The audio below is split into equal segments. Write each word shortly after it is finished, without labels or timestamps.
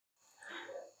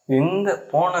இந்த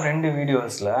போன 2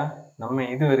 வீடியோஸ்ல நம்ம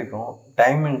இது வரைக்கும்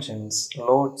டைமென்ஷன்ஸ்,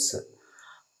 லோட்ஸ்,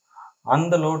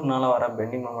 அந்த லோட்னால வர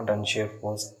bending moment and shear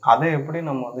force அதை எப்படி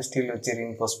நம்ம வந்து ஸ்டீல் வச்சு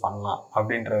ரீஇன்ஃபோர்ஸ் பண்ணலாம்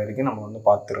அப்படின்ற வரைக்கும் நம்ம வந்து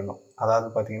பார்த்துருந்தோம். அதாவது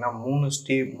பார்த்தீங்கன்னா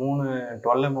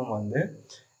 12 mm வந்து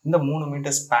இந்த 3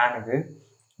 மீட்டர் ஸ்பேனுக்கு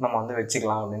நம்ம வந்து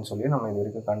வச்சுக்கலாம் அப்படின்னு சொல்லி நம்ம இது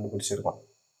வரைக்கும் கண்டுபிடிச்சிருக்கோம்.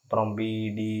 அப்புறம்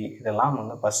பிடி இதெல்லாம்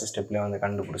வந்து ஃபர்ஸ்ட் ஸ்டெப்லேயே வந்து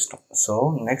கண்டுபிடிச்சிட்டோம். ஸோ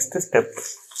நெக்ஸ்ட் ஸ்டெப்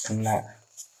என்ன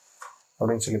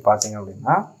அப்படின்னு சொல்லி பார்த்தீங்க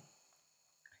அப்படின்னா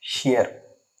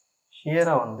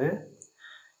ஷியரை வந்து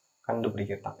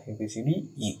கண்டுபிடிக்கிறது தான். ஏபிசிடி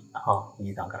இ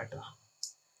தான் கரெக்ட் தான்.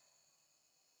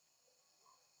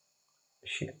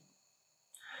 ஷியர்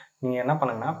நீங்கள் என்ன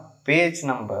பண்ணுங்கன்னா பேஜ்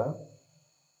நம்பர்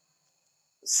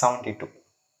 72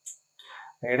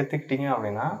 எடுத்துக்கிட்டீங்க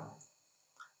அப்படின்னா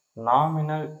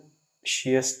nominal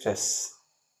shear stress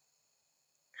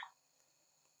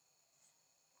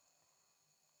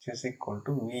is equal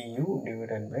to VU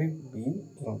divided by B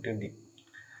into D.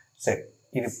 சரி,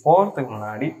 இது போகிறதுக்கு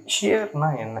முன்னாடி ஷியர்னா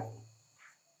என்ன?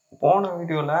 போன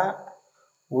வீடியோவில்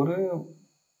ஒரு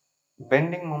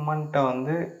பெண்டிங் மொமெண்ட்டை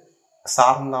வந்து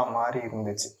சார்ந்த மாதிரி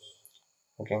இருந்துச்சு.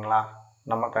 ஓகேங்களா?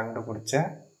 நம்ம கண்டுபிடிச்ச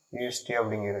யூஎஸ்டி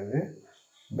அப்படிங்கிறது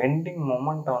பெண்டிங்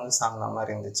மொமெண்ட்டை வந்து சார்ந்த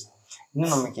மாதிரி இருந்துச்சு.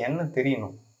 இன்னும் நமக்கு என்ன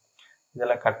தெரியணும்?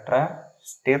 இதில் கட்டுற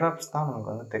ஸ்டிரப்ஸ் தான்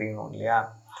நமக்கு வந்து தெரியணும் இல்லையா?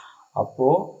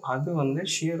 அப்போது அது வந்து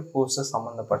ஷியர் ஃபோர்ஸை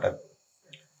சம்மந்தப்பட்டது.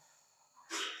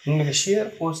 உங்களுக்கு ஷியர்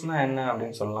ஃபோர்ஸ்னால் என்ன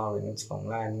அப்படின்னு சொல்லலாம் அப்படின்னு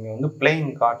வச்சுக்கோங்களேன். நீங்கள் வந்து பிளேயிங்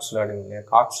கார்ட்ஸ் விளையாடுவீங்க இல்லையா,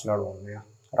 கார்ட்ஸ் விளையாடுவோம் இல்லையா,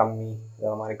 ரம்மி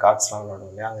இது மாதிரி கார்ட்ஸ்லாம்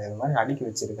விளையாடுவோம் இல்லையா, அது மாதிரி அடுக்கி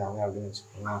வச்சுருக்காங்க அப்படின்னு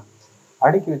வச்சுக்கோங்களேன்.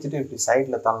 அடுக்கி வச்சுட்டு இப்படி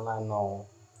சைடில் தள்ளனா இன்னும்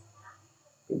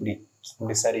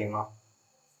இப்படி சரிங்களா?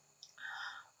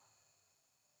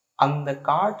 அந்த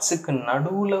கார்ட்ஸுக்கு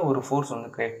நடுவில் ஒரு ஃபோர்ஸ்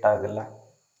வந்து கிரியேட் ஆகுதுல்ல,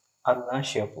 அதுதான்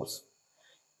ஷியர் ஃபோர்ஸ்.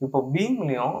 இப்போ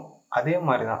பீம்லேயும் அதே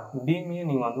மாதிரி தான். பீமையும்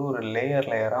நீங்கள் வந்து ஒரு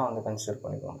லேயராக வந்து கன்சிடர்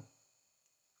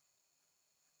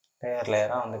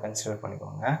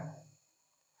பண்ணிக்கோங்க.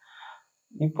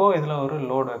 இப்போ இதில் ஒரு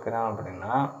லோடு வைக்கிறேன்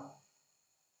அப்படின்னா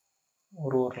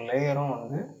ஒரு லேயரும்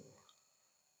வந்து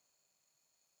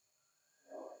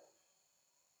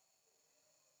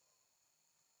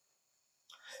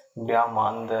இப்படி ஆமாம்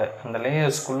அந்த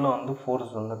லேயர்ஸ்குள்ளே வந்து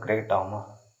ஃபோர்ஸ் வந்து கிரியேட் ஆகுமா,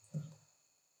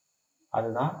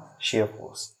 அதுதான் ஷியர்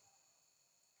ஃபோர்ஸ்.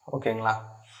 ஓகேங்களா?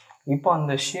 இப்போ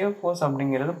அந்த ஷியர் ஃபோர்ஸ்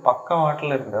அப்படிங்கிறது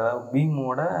பக்கவாட்டில் இருக்குது. அதாவது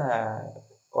பீமோட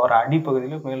ஒரு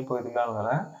அடிப்பகுதியில் மேல் பகுதியில்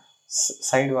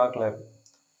சைடு வாக்கில் இருக்குது.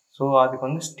 ஸோ அதுக்கு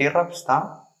வந்து ஸ்டிரப்ஸ் தான்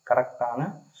கரெக்டான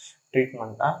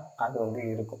ட்ரீட்மெண்ட்டாக அது வந்து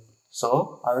இருக்கும். ஸோ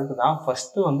அதுக்கு தான்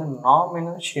ஃபஸ்ட்டு வந்து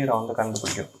நாமினல் ஷியரை வந்து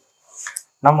கண்டுபிடிக்கணும்.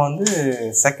 நம்ம வந்து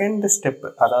செகண்ட் ஸ்டெப்பு,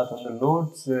 அதாவது வந்து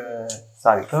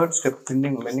third step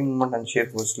bending moment and shear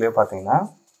ஃபோர்ஸ்லேயே பார்த்தீங்கன்னா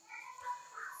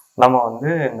நம்ம வந்து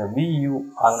இந்த VU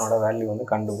அதனோட வேல்யூ வந்து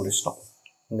கண்டுபிடிச்சிட்டோம்.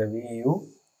 இந்த VU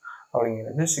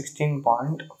அப்படிங்கிறது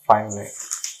 16.59.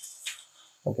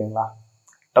 ஓகேங்களா?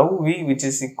 tau V which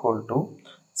is equal to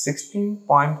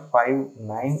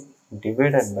 16.59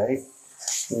 divided by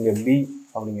இங்கே B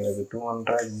அப்படிங்கிறது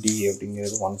 200, D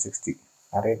அப்படிங்கிறது 160.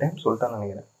 நிறைய டைம் சொல்லிட்டேன்னு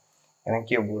நினைக்கிறேன்,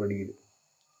 எனக்கே போர் அடிக்குது.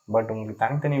 பட் உங்களுக்கு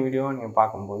தனித்தனி வீடியோவை நீங்கள்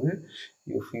பார்க்கும்போது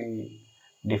you feel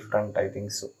different, I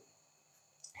think so.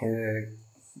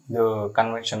 இது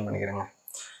கன்வென்ஷன் பண்ணிக்கிறேங்க.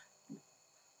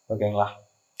 ஓகேங்களா?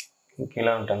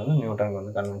 கிலோ நியூட்டன் வந்து நியூட்டனுக்கு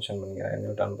வந்து கன்வென்ஷன் பண்ணிக்கிறேன்.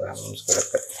 Newton per mm square.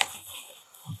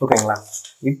 ஓகேங்களா?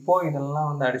 இப்போது இதெல்லாம்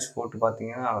வந்து அடித்து போட்டு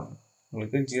பார்த்தீங்கன்னா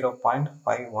உங்களுக்கு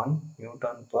 0.51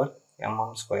 Newton per mm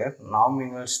square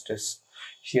nominal stress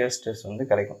shear stress வந்து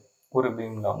கிடைக்கும், ஒரு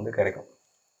பீமில் வந்து கிடைக்கும்.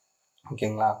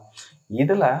 ஓகேங்களா?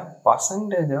 இதில்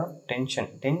பர்சன்டேஜ் ஆஃப்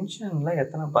டென்ஷனில்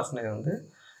எத்தனை பர்சன்டேஜ் வந்து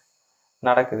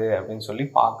நடக்குது அப்படின்னு சொல்லி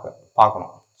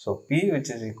பார்க்கணும். So P which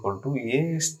is equal to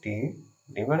AST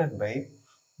divided by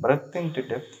breadth into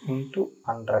depth into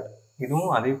 100.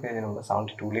 இதுவும் அதே பேஜ் நம்பர்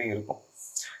 72லேயே இருக்கும்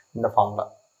இந்த ஃபார்முலா.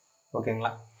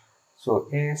 ஓகேங்களா? So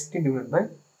AST divided by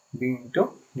B into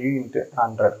D into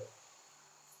 100.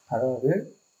 அதாவது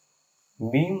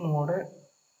பீமோட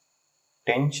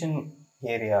டென்ஷன்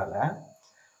ஏரியாவில்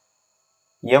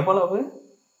எவ்வளவு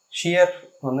ஷியர்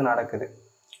வந்து நடக்குது,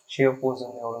 ஷியர் ஃபோர்ஸ்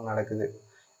வந்து எவ்வளோ நடக்குது,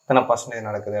 எத்தனை பர்சன்டேஜ்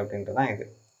நடக்குது அப்படின்ட்டு தான் இது.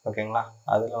 ஓகேங்களா?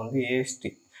 அதில் வந்து AST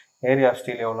ஏரியா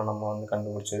ஸ்டீல் எவ்வளோ நம்ம வந்து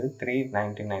கண்டுபிடிச்சது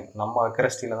 399. நம்ம வைக்கிற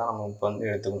ஸ்டீலை தான் நம்ம இப்போ வந்து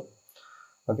எடுத்துக்கணும்.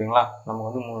 ஓகேங்களா? நம்ம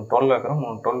வந்து 3 12 வைக்கிறோம்.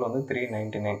 3 12 வந்து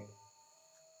 399.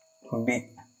 B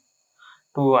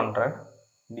 200,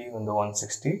 D வந்து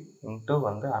 160 இன்ட்டு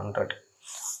வந்து 100.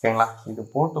 ஓகேங்களா? இது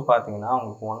போட்டு பார்த்தீங்கன்னா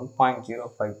உங்களுக்கு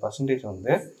 1.05%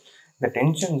 வந்து இந்த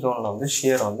டென்ஷன் ஜோனில் வந்து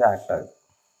ஷியர் வந்து ஆக்ட் ஆகுது.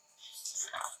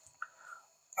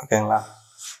 ஓகேங்களா?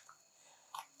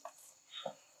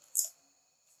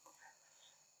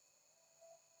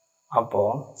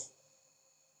 அப்போது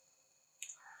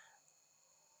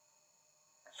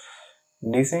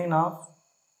design of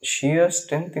shear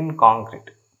strength in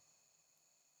concrete.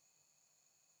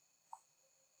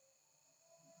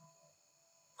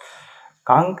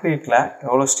 காங்கிரீட்டில்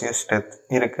எவ்வளோ ஸ்டியர் ஸ்ட்ரென்த்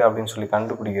இருக்குது அப்படின்னு சொல்லி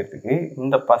கண்டுபிடிக்கிறதுக்கு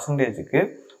இந்த பர்சன்டேஜுக்கு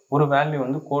ஒரு வேல்யூ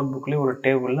வந்து கோட் புக்லேயே ஒரு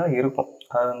டேபிளில் இருக்கும்.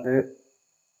 அது வந்து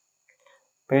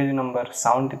பேஜ் நம்பர்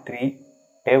 73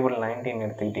 டேபிள் 19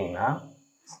 எடுத்துக்கிட்டிங்கன்னா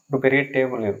ஒரு பெரிய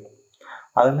டேபிள் இருக்கும்.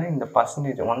 அதில் இந்த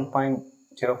பர்சன்டேஜ்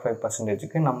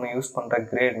 1.05%க்கு நம்ம யூஸ் பண்ணுற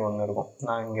கிரேட் ஒன்று இருக்கும்.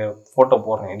 நான் இங்கே ஃபோட்டோ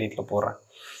போடுறேன், எடிட்டில் போடுறேன்.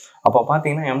 அப்போ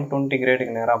பார்த்தீங்கன்னா M20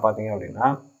 கிரேடுக்கு நேராக பார்த்தீங்க அப்படின்னா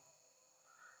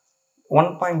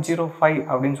 1.05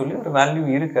 அப்படின்னு சொல்லி ஒரு வேல்யூ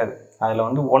இருக்காது. அதில்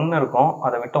வந்து 1 இருக்கும்,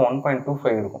 அதை விட்ட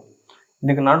 1.25 இருக்கும்.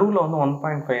 இதுக்கு நடுவில் வந்து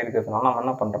 1.5 இருக்கிறதுனால நம்ம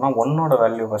என்ன பண்ணுறோம்னா 1ஓட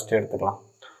வேல்யூ ஃபஸ்ட்டு எடுத்துக்கலாம்.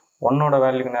 1ஓட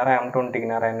வேல்யூக்கு நேராக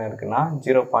M20க்கு நேராக என்ன இருக்குன்னா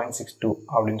 0.62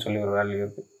 அப்படின்னு சொல்லி ஒரு வேல்யூ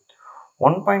இருக்குது.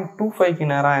 1.25க்கு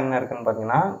நேராக என்ன இருக்குன்னு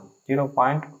பார்த்தீங்கன்னா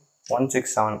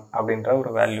 0.167 அப்படின்ற ஒரு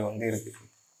வேல்யூ வந்து இருக்குது.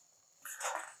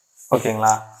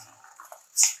 ஓகேங்களா?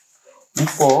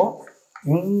 இப்போது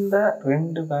இந்த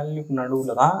ரெண்டு வேல்யூக்கு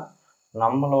நடுவில் தான்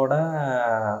நம்மளோட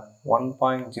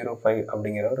 1.05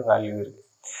 அப்படிங்கிற ஒரு வேல்யூ இருக்குது.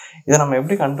 இதை நம்ம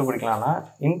எப்படி கண்டுபிடிக்கலாம்னா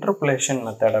இன்டர்போலேஷன்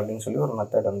மெத்தட் அப்படின்னு சொல்லி ஒரு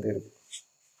மெத்தட் வந்து இருக்குது.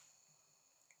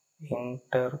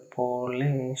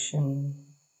 Interpolation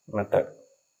method.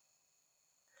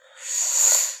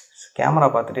 கேமரா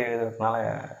பார்த்துட்டு எழுதுறதுனால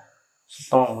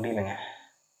சுத்தமாக முடியலைங்க,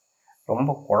 ரொம்ப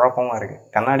குழப்பமாக இருக்குது.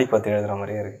 கண்ணாடி பார்த்து எழுதுகிற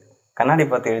மாதிரியே இருக்குது. கண்ணாடி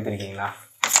பார்த்து எழுதிருக்கீங்களா?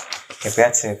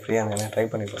 எப்பயாச்சும் ஃப்ரீயாக இருந்தேன் ட்ரை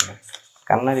பண்ணி பாருங்க.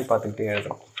 கண்ணாடி பார்த்துக்கிட்டே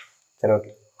எழுதுகிறோம். சரி,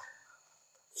 ஓகே.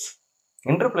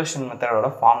 இன்டர்போலேஷன் மெத்தடோட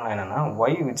ஃபார்முலா என்னென்னா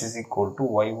y which is equal to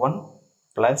y1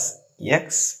 plus x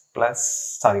plus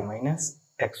minus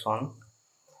x1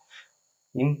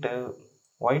 into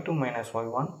y2 minus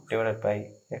y1 divided by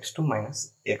x2 minus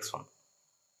x1.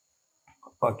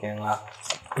 ஓகேங்களா?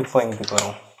 இப்போ இதுக்கு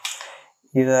வரும்.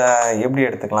 இதை எப்படி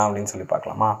எடுத்துக்கலாம் அப்படின்னு சொல்லி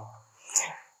பார்க்கலாமா?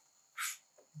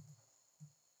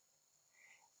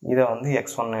 இதை வந்து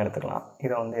x1 எடுத்துக்கலாம்,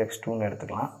 இதை வந்து x2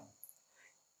 எடுத்துக்கலாம்,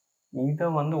 இதை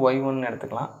வந்து y1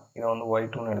 எடுத்துக்கலாம், இதை வந்து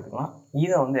y2 எடுத்துக்கலாம்,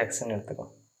 இதை வந்து xன்னு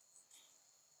எடுத்துக்கலாம்.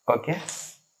 ஓகே,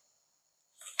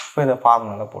 இப்போ இதை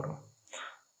ஃபார்முலாவில் போடுங்க.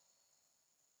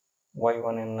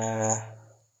 y1 என்ன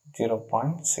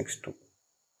 0.62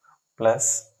 ப்ளஸ்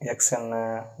x என்ன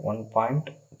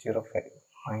 1.05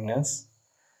 மைனஸ்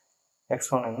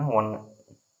x1 என்ன 1.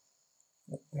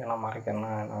 இதெல்லாம்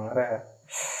மறைக்கணும்னா நான் வேறு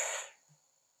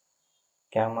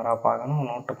கேமரா பார்க்கணும்,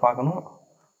 நோட்டு பார்க்கணும்,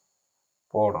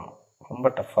 போடணும். ரொம்ப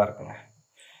டஃப்பாக இருக்குங்க.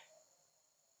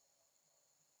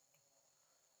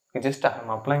 Just I'm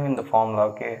applying in the formula,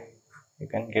 okay? You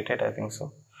can get it, I think so.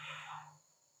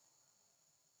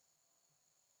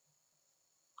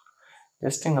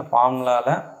 Just இந்த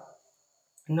ஃபார்முலாவில்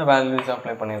இந்த வேல்யூஸ்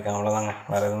அப்ளை பண்ணியிருக்கேன், அவ்வளோதாங்க,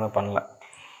 வேறு எதுவுமே பண்ணல.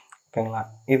 ஓகேங்களா?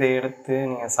 இதை எடுத்து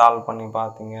நீங்கள் சால்வ் பண்ணி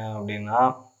பார்த்தீங்க அப்படின்னா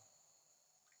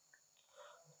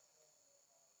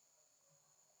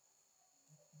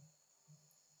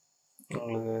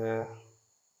உங்களுக்கு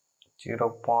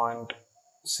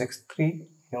 0.63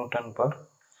 நியூட்டன் பர்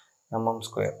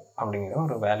mm² அப்படிங்கிற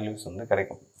ஒரு வேல்யூஸ் வந்து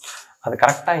கிடைக்கும். அது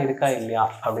கரெக்டாக இருக்கா இல்லையா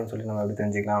அப்படின்னு சொல்லி நம்ம எப்படி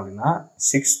தெரிஞ்சுக்கலாம் அப்படின்னா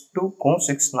 6.2க்கும்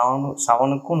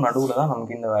 6.7க்கும் நடுவில் தான்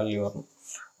நமக்கு இந்த வேல்யூ வரும்.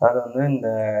 அதாவது வந்து இந்த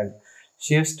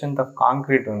ஷியர் ஸ்ட்ரென்த் ஆஃப்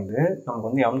கான்க்ரீட் வந்து நமக்கு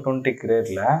வந்து M20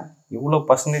 கிரேடில் இவ்வளோ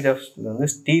பர்சன்டேஜ் ஆஃப் வந்து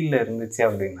ஸ்டீலில் இருந்துச்சு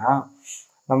அப்படின்னா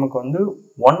நமக்கு வந்து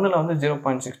 1ல் வந்து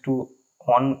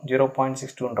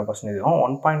 0.62% இருக்கும்,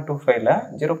 1.25ல்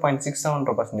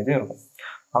 0.67% இருக்கும்.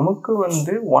 நமக்கு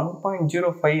வந்து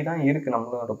 1.05 தான் இருக்குது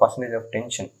நம்மளோட பர்சன்டேஜ் ஆஃப்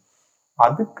டென்ஷன்.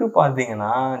 அதுக்கு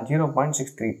பார்த்தீங்கன்னா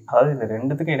 0.63, அதாவது இது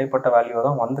ரெண்டுத்துக்கும் இடைப்பட்ட வேல்யூ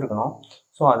தான் வந்திருக்கணும்.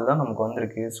 ஸோ அதுதான் நமக்கு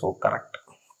வந்திருக்கு. So correct.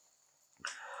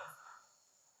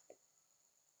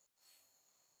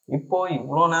 இப்போது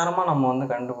இவ்வளோ நேரமாக நம்ம வந்து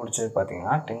கண்டுபிடிச்சது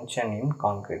பார்த்தீங்கன்னா டென்ஷன் இன்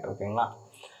கான்க்ரீட். ஓகேங்களா?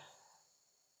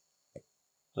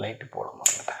 லைட்டு போட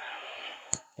மாட்டேன்.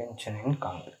 டென்ஷன் இன்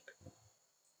கான்க்ரீட்.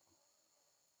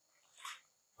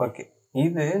 ஓகே,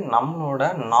 இது நம்மளோட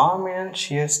நாமினல்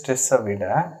ஷியர் ஸ்ட்ரெஸ்ஸை விட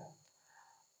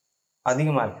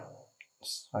அதிகமாக இருக்கு.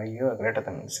 ஐயோ, கிரேட்டர்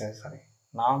தென்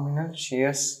நாமினல்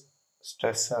ஷியர்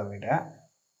ஸ்ட்ரெஸ்ஸை விட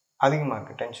அதிகமாக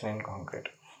இருக்குது டென்ஷன் இன் கான்க்ரீட்.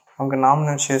 நமக்கு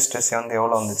நாமினல் ஷியர் ஸ்ட்ரெஸ் வந்து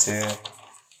எவ்வளோ வந்துச்சு?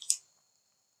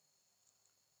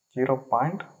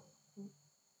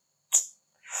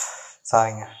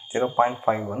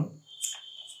 0.51.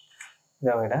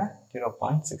 இதை விட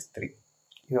 0.63.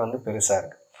 இது வந்து பெருசாக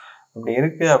இருக்குது. அப்படி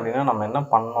இருக்குது அப்படின்னா நம்ம என்ன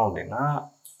பண்ணோம் அப்படின்னா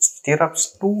ஸ்டிரப்ஸ்,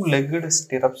 2-legged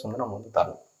ஸ்டிரப்ஸ் வந்து நம்ம வந்து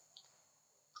தரணும்.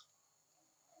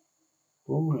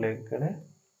 2-legged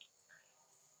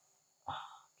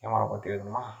கேமரா பார்த்து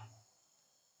எழுதணுமா?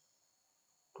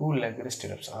 2-legged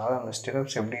stirrups. அதாவது அந்த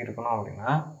ஸ்டிரப்ஸ் எப்படி இருக்கணும்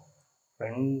அப்படின்னா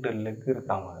 2 லெக்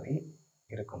இருக்கிற மாதிரி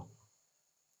இருக்கணும்.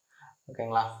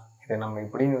 ஓகேங்களா? இதை நம்ம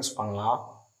இப்படியும் யூஸ் பண்ணலாம்,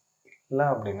 இல்லை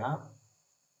அப்படின்னா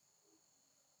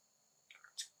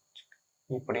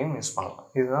இப்படியும் யூஸ் பண்ணலாம்.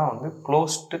 இதுதான் வந்து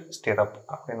க்ளோஸ்டு ஸ்டிரப்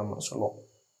அப்படின்னு நம்ம சொல்லுவோம்.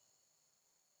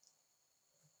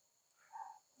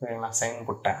 ஓகேங்களா? சைன்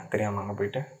போட்டேன் தெரியாமல் அங்கே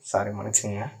போயிட்டு, சாரி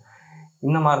மன்னிச்சுங்க.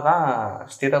 இந்த மாதிரி தான்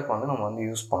ஸ்டிரப் வந்து நம்ம வந்து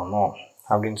யூஸ் பண்ணணும்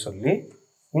அப்படின்னு சொல்லி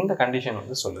இந்த கண்டிஷன்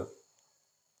வந்து சொல்லுது.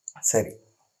 சரி,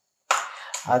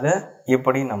 அதை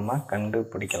எப்படி நம்ம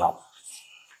கண்டுபிடிக்கலாம்?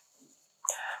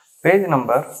 பேஜ்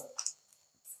நம்பர்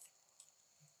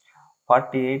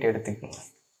 48 எடுத்துக்கோங்க.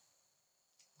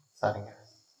 சாரிங்க,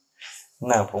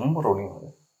 என்ன ரொம்ப ரோலிங்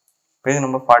வந்து. பேஜ்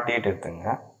நம்பர் 48 எடுத்துங்க.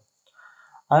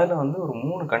 அதில் வந்து ஒரு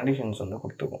 3 கண்டிஷன்ஸ் வந்து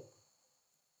கொடுத்துருக்கோம்.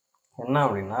 என்ன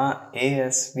அப்படின்னா,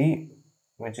 ASV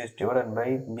which is divided by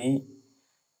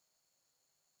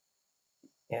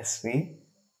BSV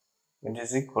which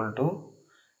is equal to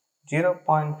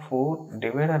 0.4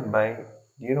 divided by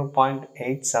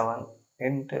 0.87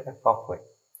 into f of y.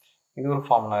 இது ஒரு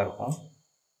ஃபார்முலா இருக்கும்.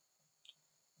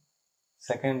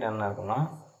 செகண்ட் என்ன இருக்குன்னா,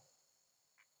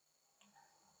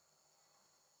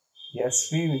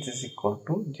 SV which is equal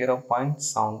to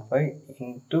 0.75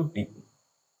 into D.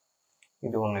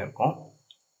 இது ஒன்று இருக்கும்.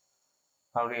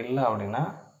 அப்படி இல்லை அப்படின்னா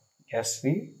SV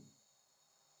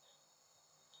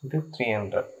இது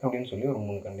 300 அப்படின்னு சொல்லி ஒரு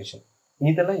 3 கண்டிஷன்.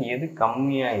 இதில் எது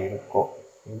கம்மியாக இருக்கோ,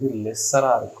 எது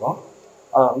லெஸ்ஸராக இருக்கோ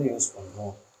அதை வந்து யூஸ்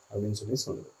பண்ணணும் அப்படின்னு சொல்லி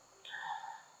சொல்லுது.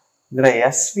 இதில்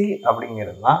SV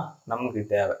அப்படிங்கிறது தான் நமக்கு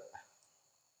தேவை.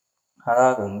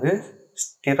 அதாவது வந்து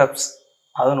ஸ்டிரப்ஸ்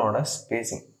அதனோட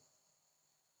ஸ்பேசிங்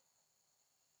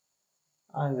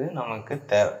அது நமக்கு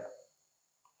தேவை.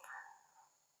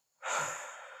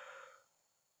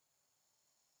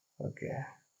 Okay,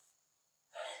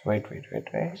 wait.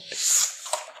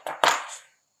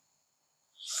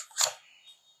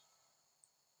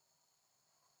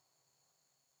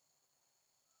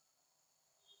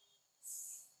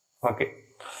 ஓகே,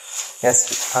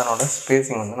 எஸ்வி அதனோட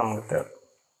ஸ்பேசிங் வந்து நமக்கு தேவை.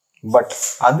 பட்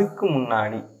அதுக்கு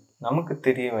முன்னாடி நமக்கு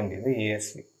தெரிய வேண்டியது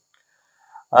ஏஎஸ்வி.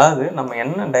 அதாவது நம்ம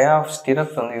என்ன டயா ஆஃப்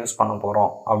ஸ்டிரப்ஸ் வந்து யூஸ் பண்ண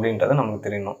போகிறோம் அப்படின்றது நமக்கு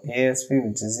தெரியணும். ASV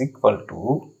which is equal to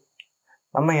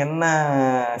நம்ம என்ன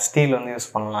ஸ்டீல் வந்து யூஸ்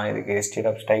பண்ணலாம் இதுக்கு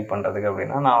ஸ்டிரப்ஸ் டைப் பண்ணுறதுக்கு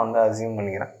அப்படின்னா, நான் வந்து அசியூம்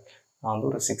பண்ணிக்கிறேன். நான் வந்து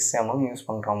ஒரு 6 mm யூஸ்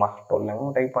பண்ணுறோம்மா. 12 mm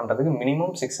டைப் பண்ணுறதுக்கு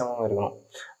மினிமம் 6 mm இருக்கணும்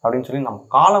அப்படின்னு சொல்லி நம்ம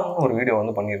காலம்னு ஒரு வீடியோ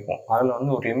வந்து பண்ணியிருப்போம். அதில்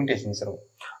வந்து ஒரு லிமிடேஷன்ஸ் இருக்கும்.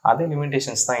 அதே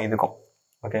லிமிடேஷன்ஸ் தான் இதுக்கும்.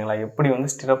 ஓகேங்களா? எப்படி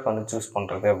வந்து ஸ்டிரப் வந்து சூஸ்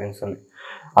பண்ணுறது அப்படின்னு சொல்லி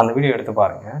அந்த வீடியோ எடுத்து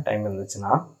பாருங்கள் டைம்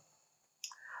இருந்துச்சுன்னா.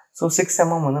 ஸோ 6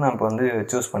 mm வந்து நான் இப்போ வந்து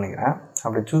சூஸ் பண்ணிக்கிறேன்.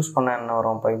 அப்படி சூஸ் பண்ண என்ன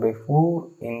வரும், π/4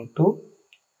 into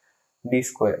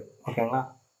d². ஓகேங்களா?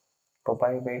 இப்போ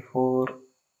π/4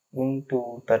 into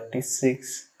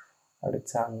 36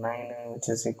 அடித்தா 9 which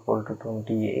is equal to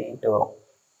 28 வரும்.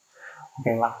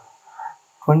 ஓகேங்களா?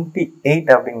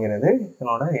 28 அப்படிங்கிறது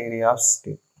என்னோட ஏரியா ஆஃப்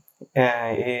ஸ்டீல்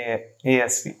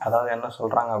ஏஎஸ்வி. அதாவது என்ன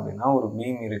சொல்கிறாங்க அப்படின்னா, ஒரு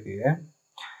பீம் இருக்குது.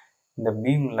 இந்த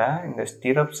பீமில் இந்த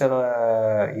ஸ்டிரப்ஸோட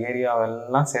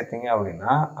ஏரியாவெல்லாம் சேர்த்திங்க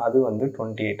அப்படின்னா அது வந்து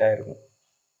 28 இருக்கும்.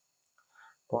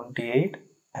 28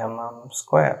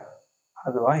 mm²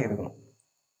 அதுவாக இருக்கணும்.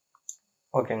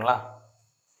 ஓகேங்களா?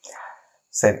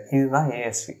 சரி, இதுதான்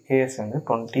ஏஎஸ்வி. ஏஎஸ்வி வந்து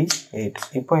 28.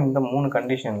 இப்போ இந்த 3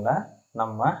 கண்டிஷனில்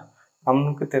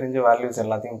நமக்கு தெரிஞ்ச வேல்யூஸ்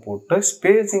எல்லாத்தையும் போட்டு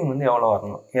ஸ்பேசிங் வந்து எவ்வளோ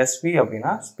வரணும், எஸ்வி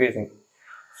அப்படின்னா ஸ்பேசிங்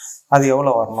அது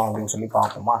எவ்வளோ வரணும் அப்படின்னு சொல்லி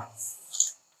பார்ப்போமா.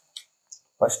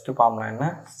 ஃபஸ்ட்டு ஃபார்முலா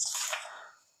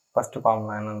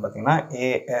என்னன்னு பார்த்தீங்கன்னா,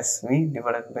 ASV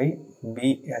divided by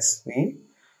PSV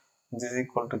is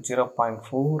equal to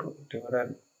 0.4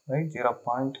 divided by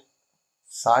 0.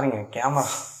 சாரிங்க,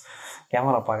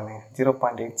 கேமரா பார்க்குறேங்க.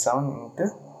 0.87 into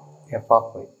f of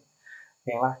y.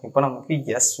 ஓகேங்களா? இப்போ நமக்கு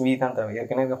எஸ்வி தான் தேவை.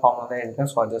 ஏற்கனவே இந்த ஃபார்முலா தான் எடுத்தேன்,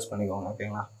 ஸோ அட்ஜஸ்ட் பண்ணிக்கோங்க.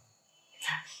 ஓகேங்களா?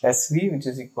 SV which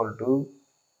is equal to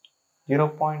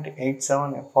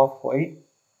 0.87 f of y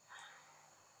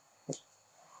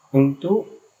into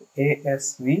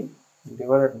ASV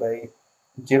divided by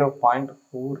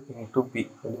 0.4 into b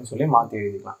அப்படின்னு சொல்லி மாற்றி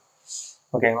எழுதிக்கலாம்.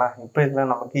 ஓகேங்களா? இப்போ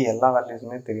இதில் நமக்கு எல்லா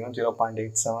வேல்யூஸுமே தெரியும்.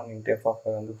 0.87 into f of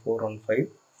y வந்து 415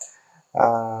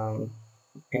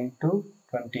 into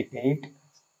 28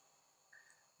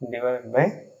 divided by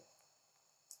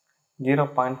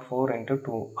 0.4 into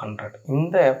 200.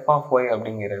 இந்த f of y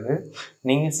அப்படிங்கிறது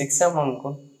நீங்கள் 6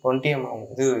 mmக்கும் 20 mm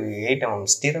இது 8 mm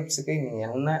ஸ்டிரப்ஸுக்கு நீங்கள்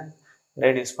என்ன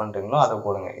ரேட் யூஸ் பண்ணுறீங்களோ அதை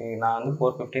போடுங்க. நான் வந்து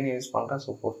 415 யூஸ் பண்ணுறேன், ஸோ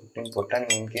 415 போட்டேன்.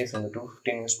 நீங்கள் இன்கேஸ் வந்து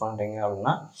 215 யூஸ் பண்ணுறீங்க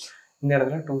அப்படின்னா இந்த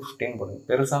இடத்துல 215 போடுங்க.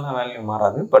 பெருசான வேல்யூ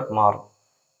மாறாது, பட் மாறும்.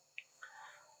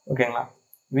 ஓகேங்களா?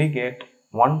 we get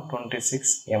 126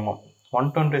 mm.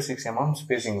 126 mm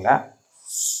ஸ்பேசிங்கில்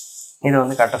இதை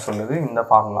வந்து கட்ட சொல்லுது இந்த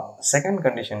ஃபார்முலா. செகண்ட்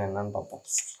கண்டிஷன் என்னன்னு பார்ப்போம்.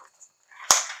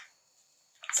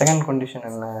 செகண்ட் கண்டிஷன்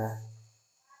என்ன,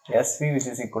 SV which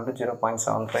is equal to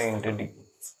 0.75 into D.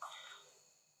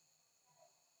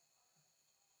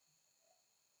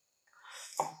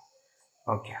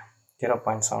 Okay,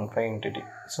 0.75 into D.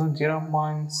 So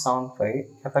 0.75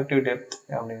 effective depth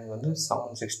is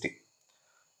 760,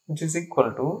 which is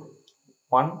equal to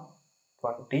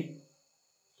 120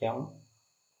 mm.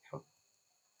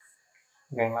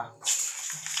 ஓகேங்களா.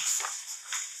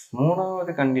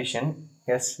 மூணாவது கண்டிஷன்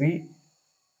SV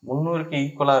 300க்கு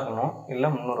ஈக்குவலாக இருக்கணும், இல்லை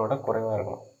 300ஓட குறைவாக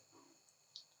இருக்கணும்.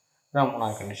 இதுதான்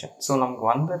மூணாவது கண்டிஷன். ஸோ நமக்கு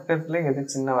வந்திருக்கிறதுல எது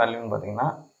சின்ன வேல்யூன்னு பார்த்தீங்கன்னா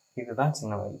இதுதான்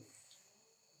சின்ன வேல்யூ.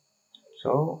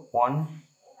 ஸோ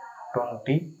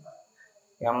 120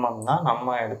 mm தான்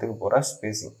நம்ம எடுத்துக்க போகிற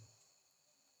ஸ்பேசிங்.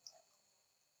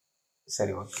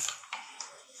 சரி, ஓகே.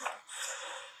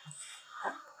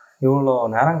 இவ்வளோ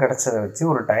நேரம் கிடைச்சதை வச்சு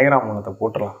ஒரு டயக்ராம் ஒன்றத்தை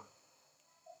போட்டுடலாம்.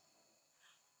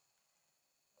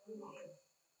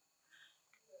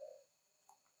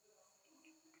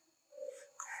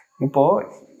 இப்போது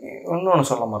இன்னொன்று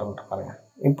சொல்ல மறந்துட்டு பாருங்க.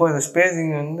 இப்போ இந்த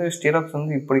ஸ்பேசிங்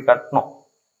ஸ்டிரப்ஸ் இப்படி கட்டணும்.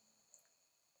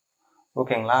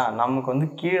 ஓகேங்களா. நமக்கு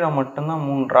கீழே மட்டும்தான்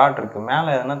 3 ராட் இருக்குது, மேலே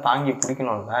எதனா தாங்கி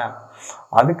பிடிக்கணும்ல.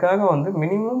 அதுக்காக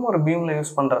மினிமம் ஒரு பீமில்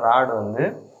யூஸ் பண்ணுற ராடு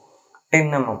 10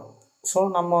 mm. ஸோ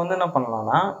நம்ம என்ன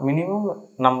பண்ணலாம்னா மினிமம்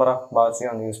நம்பர் ஆஃப்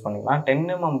பார்ஸையும் யூஸ் பண்ணிக்கலாம். 10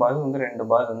 mm பார்ஸ் 2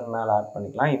 பார்ஸ் மேலே ஆட்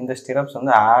பண்ணிக்கலாம். இந்த ஸ்டிரப்ஸ்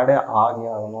ஆடே ஆகி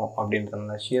ஆகணும்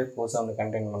அப்படின்றதுனால, ஷியர் ஃபோர்ஸை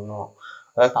கண்டெயின் பண்ணணும்,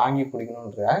 அதாவது தாங்கி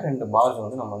பிடிக்கணுன்றதுக்காக 2 பார்ஸ்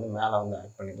நம்ம மேலே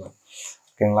ஆட் பண்ணிக்கலாம்.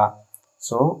 ஓகேங்களா.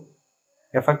 ஸோ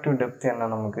எஃபெக்டிவ் டெப்த்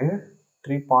என்ன, நமக்கு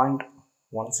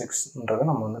 3.16ன்றதை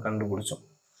நம்ம கண்டுபிடிச்சோம்.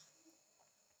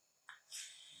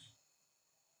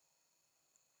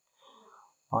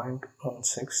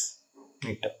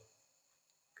 மீட்டர்.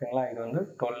 ஓகேங்களா. இது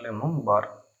 12 mm பார்.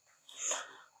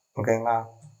 ஓகேங்களா.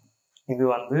 இது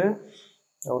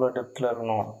எவ்வளோ டெப்த்தில்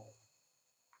இருக்கணும்,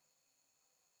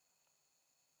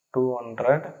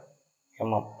 200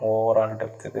 mm ஓவரால்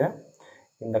டெப்த். இது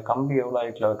இந்த கம்பி எவ்வளோ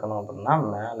ஹைட்டில் வைக்கணும் அப்படின்னா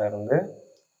மேலேருந்து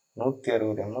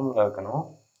 160 mm வைக்கணும்.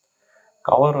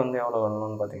 கவர் எவ்வளோ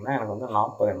வேணும்னு பார்த்தீங்கன்னா எனக்கு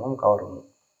 40 mm கவர் வேணும்.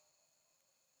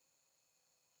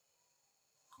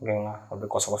 ஓகேங்களா. அப்படி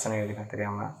கொசனை எழுதிக்க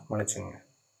தெரியாமல் மன்னிச்சுங்க.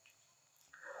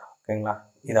 ஓகேங்களா.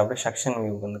 இது அப்படியே செக்ஷன்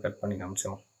வியூக்கு கட் பண்ணி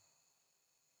காமிச்சிடும்.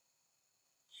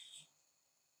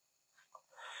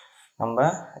 நம்ம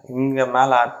இங்கே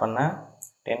மேலே ஆட் பண்ண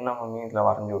 10 mm இதில்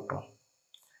வரைஞ்சி விட்டோம்.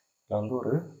 இதில்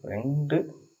ஒரு 2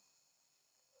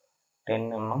 10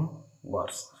 mm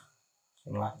பார்ஸ்.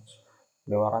 ஓகேங்களா.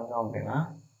 இப்படி வரைஞ்சோம் அப்படின்னா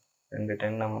 2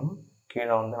 10 mm,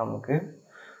 கீழே நமக்கு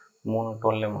 3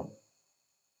 12 mm.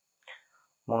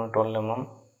 3 12 mm.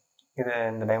 இது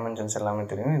இந்த டைமென்ஷன்ஸ் எல்லாமே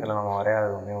தெரியும். இதில் நம்ம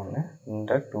வரையாதது ஒன்று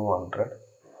இந்த 200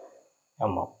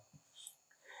 mm.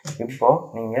 இப்போது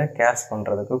நீங்கள் கேஷ்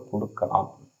பண்ணுறதுக்கு கொடுக்கலாம்.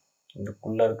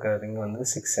 இதுக்குள்ளே இருக்கிற ரிங்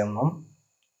 6 mm.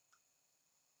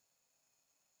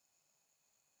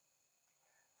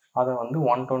 அதை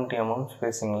 120 mm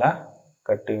ஸ்பேஸிங்கில்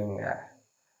கட்டுவீங்க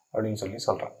அப்படின்னு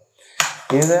சொல்கிறேன்.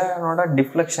 இதனோட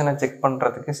டிஃப்ளெக்ஷனை செக்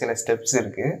பண்ணுறதுக்கு சில ஸ்டெப்ஸ்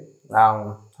இருக்குது.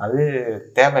 அது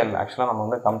தேவையில்லை. ஆக்சுவலாக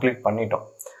நம்ம கம்ப்ளீட் பண்ணிட்டோம்.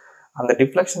 அந்த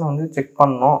டிஃப்ளெக்ஷனை செக்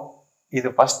பண்ணோம். இது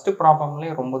ஃபஸ்ட்டு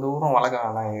ப்ராப்ளம்லேயே ரொம்ப தூரம் வளர்க்க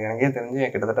வேணாம். எனக்கே தெரிஞ்சு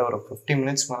கிட்டத்தட்ட ஒரு 50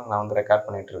 minutes மேலே நான் ரெக்கார்ட்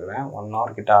பண்ணிகிட்டு இருக்கிறேன். 1 hour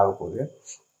கிட்ட ஆக போகுது.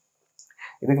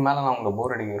 இதுக்கு மேலே நான் உங்களுக்கு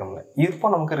போர் அடிக்க விரும்பல. இப்போ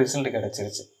நமக்கு ரிசல்ட்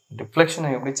கிடச்சிருச்சு. டிஃப்ளெக்ஷனை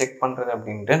எப்படி செக் பண்ணுறது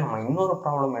அப்படின்ட்டு நம்ம இன்னொரு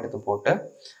ப்ராப்ளம் எடுத்து போட்டு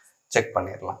செக்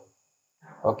பண்ணிடலாம்.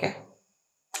 ஓகே.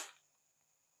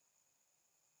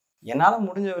 என்னால்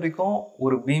முடிஞ்ச வரைக்கும்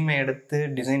ஒரு பீமை எடுத்து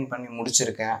டிசைன் பண்ணி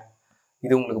முடிச்சிருக்கேன்.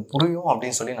 இது உங்களுக்கு புரியும்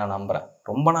அப்படின்னு சொல்லி நான் நம்புகிறேன்.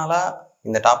 ரொம்ப நாளாக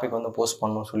இந்த டாபிக் போஸ்ட்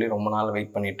பண்ணணும்னு சொல்லி ரொம்ப நாள்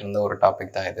வெயிட் பண்ணிகிட்டு இருந்த ஒரு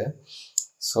டாபிக் தான் இது.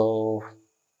 ஸோ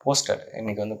போஸ்டர்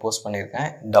இன்றைக்கி போஸ்ட் பண்ணியிருக்கேன்.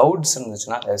 டவுட்ஸ்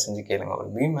இருந்துச்சுன்னா தயவு செஞ்சு கேளுங்க. ஒரு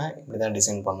பீமை இப்படி தான்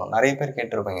டிசைன் பண்ணணும். நிறைய பேர்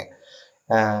கேட்டிருப்பீங்க,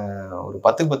 ஒரு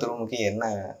 10 ரூமுக்கு என்ன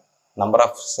நம்பர்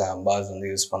ஆஃப் பார்ஸ்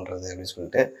யூஸ் பண்ணுறது அப்படின்னு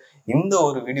சொல்லிட்டு. இந்த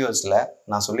ஒரு வீடியோஸில்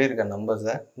நான் சொல்லியிருக்க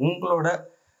நம்பர்ஸை உங்களோட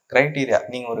க்ரைட்டீரியா,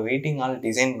 நீங்கள் ஒரு வெயிட்டிங் ஹால்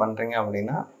டிசைன் பண்ணுறீங்க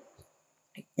அப்படின்னா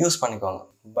யூஸ் பண்ணிக்கோங்க.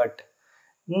 பட்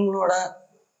உங்களோட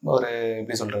ஒரு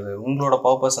எப்படி சொல்கிறது, உங்களோட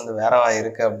பர்பஸ் வேறவா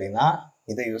இருக்குது அப்படின்னா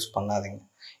இதை யூஸ் பண்ணாதீங்க.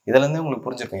 இதுலேருந்தே உங்களுக்கு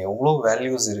புரிஞ்சிருக்கும் எவ்வளோ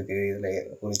வேல்யூஸ் இருக்குது. இதில்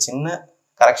ஒரு சின்ன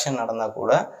கரெக்ஷன் நடந்தால்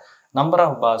கூட நம்பர்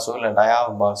ஆஃப் பார்ஸோ இல்லை டயா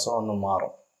ஆஃப் பார்ஸோ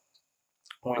மாறும்.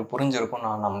 உங்களுக்கு புரிஞ்சிருக்கும்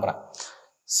நான் நம்புகிறேன்.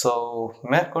 ஸோ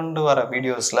மேற்கொண்டு வர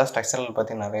வீடியோஸில் ஸ்ட்ரக்சரல்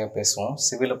பற்றி நிறைய பேசுவோம்,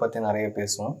 சிவிலை பற்றி நிறைய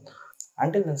பேசுவோம்.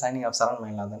 Until then, signing off, Saran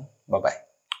Mainathan. Bye-bye.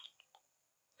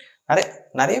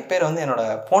 நிறைய பேர் என்னோட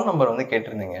ஃபோன் நம்பர்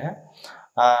கேட்டிருந்தீங்க.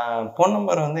 ஃபோன்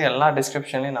நம்பர் எல்லா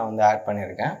டிஸ்கிரிப்ஷன்லையும் நான் ஆட்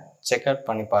பண்ணியிருக்கேன். செக் அவுட்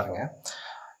பண்ணி பாருங்கள்.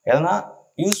 எதனா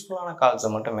யூஸ்ஃபுல்லான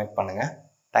கால்ஸை மட்டும் மேக் பண்ணுங்கள்.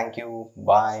 தேங்க்யூ.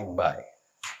 பாய்.